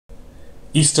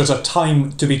Easter's a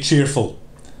time to be cheerful.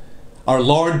 Our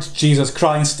Lord Jesus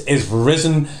Christ is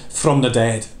risen from the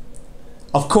dead.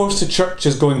 Of course the church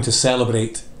is going to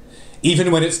celebrate,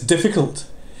 even when it's difficult,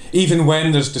 even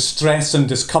when there's distress and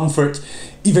discomfort,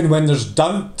 even when there's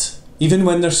doubt, even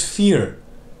when there's fear.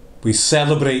 We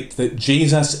celebrate that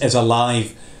Jesus is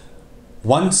alive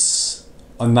once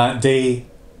on that day,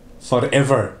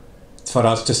 forever, for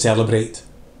us to celebrate.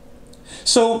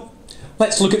 So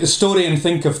let's look at the story and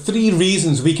think of 3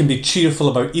 reasons we can be cheerful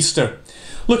about Easter.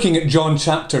 Looking at John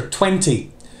chapter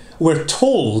 20, we're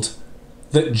told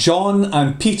that John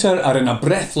and Peter are in a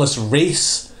breathless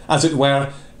race, as it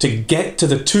were, to get to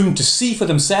the tomb to see for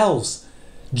themselves.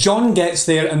 John gets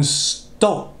there and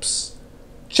stops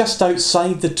just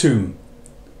outside the tomb.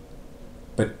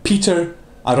 But Peter,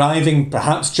 arriving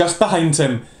perhaps just behind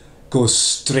him, goes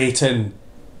straight in.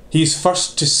 He's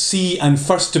first to see and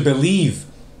first to believe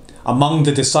among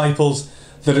the disciples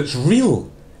that it's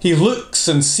real. He looks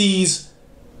and sees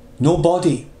no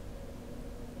body.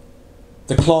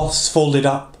 The cloth's folded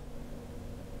up,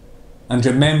 and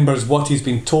remembers what he's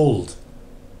been told.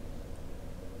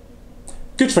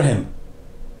 Good for him.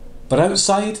 But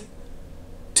outside,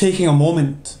 taking a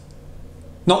moment,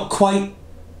 not quite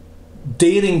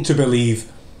daring to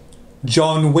believe,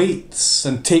 John waits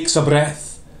and takes a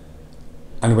breath,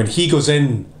 and when he goes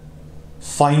in,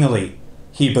 finally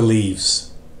he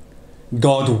believes.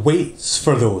 God waits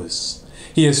for those.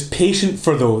 He is patient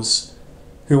for those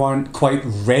who aren't quite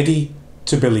ready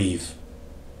to believe.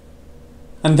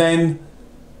 And then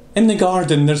in the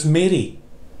garden there's Mary.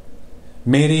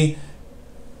 Mary,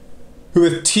 who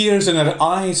with tears in her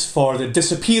eyes for the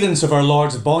disappearance of our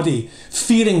Lord's body,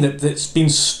 fearing that it's been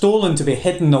stolen to be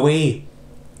hidden away,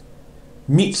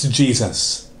 meets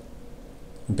Jesus.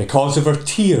 And because of her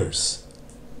tears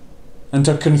and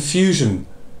her confusion,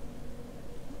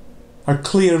 her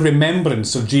clear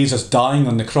remembrance of Jesus dying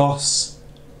on the cross,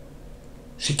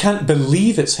 she can't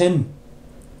believe it's him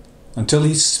until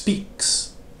he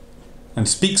speaks, and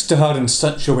speaks to her in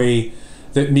such a way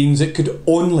that means it could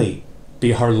only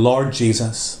be her Lord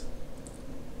Jesus.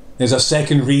 There's a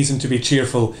second reason to be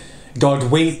cheerful.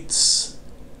 God waits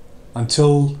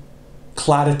until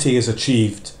clarity is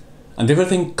achieved and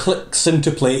everything clicks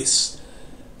into place.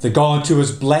 The God who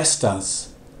has blessed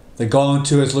us, the God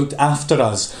who has looked after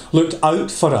us, looked out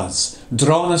for us,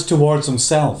 drawn us towards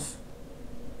himself,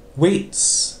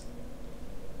 waits.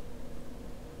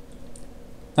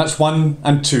 That's 1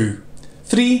 and 2.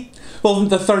 3, well,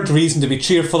 the third reason to be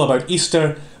cheerful about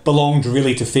Easter belonged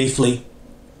really to Faifley.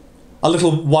 A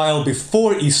little while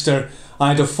before Easter, I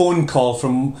had a phone call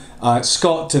from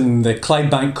Scott in the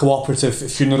Clydebank Cooperative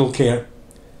Funeral Care,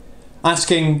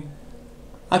 asking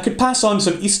I could pass on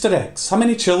some Easter eggs. How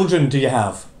many children do you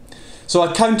have? So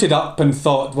I counted up and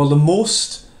thought, well, the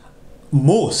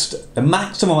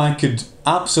maximum I could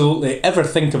absolutely ever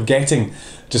think of getting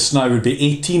just now would be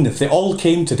 18 if they all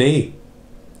came today.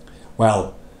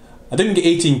 Well, I didn't get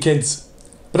 18 kids,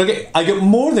 but I got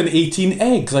more than 18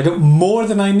 eggs. I got more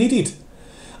than I needed.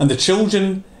 And the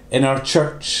children in our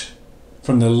church,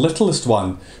 from the littlest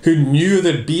one who knew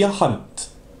there'd be a hunt,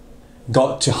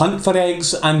 got to hunt for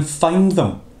eggs and find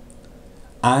them.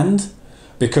 And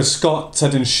because Scott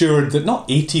had ensured that not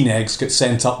 18 eggs got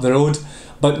sent up the road,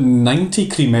 but 90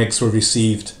 cream eggs were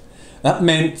received, that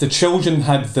meant the children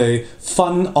had the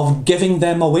fun of giving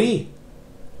them away.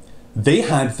 They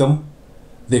had them,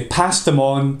 they passed them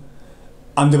on,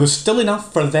 and there was still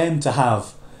enough for them to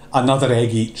have another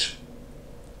egg each.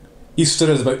 Easter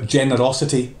is about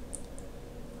generosity,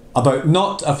 about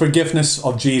not a forgiveness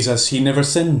of Jesus, he never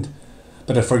sinned,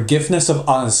 but a forgiveness of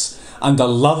us and a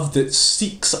love that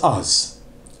seeks us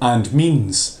and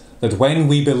means that when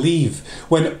we believe,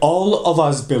 when all of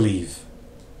us believe,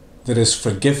 there is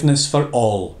forgiveness for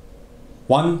all.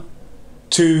 1,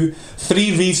 2,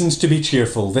 3 reasons to be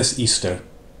cheerful this Easter.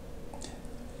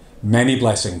 Many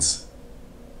blessings.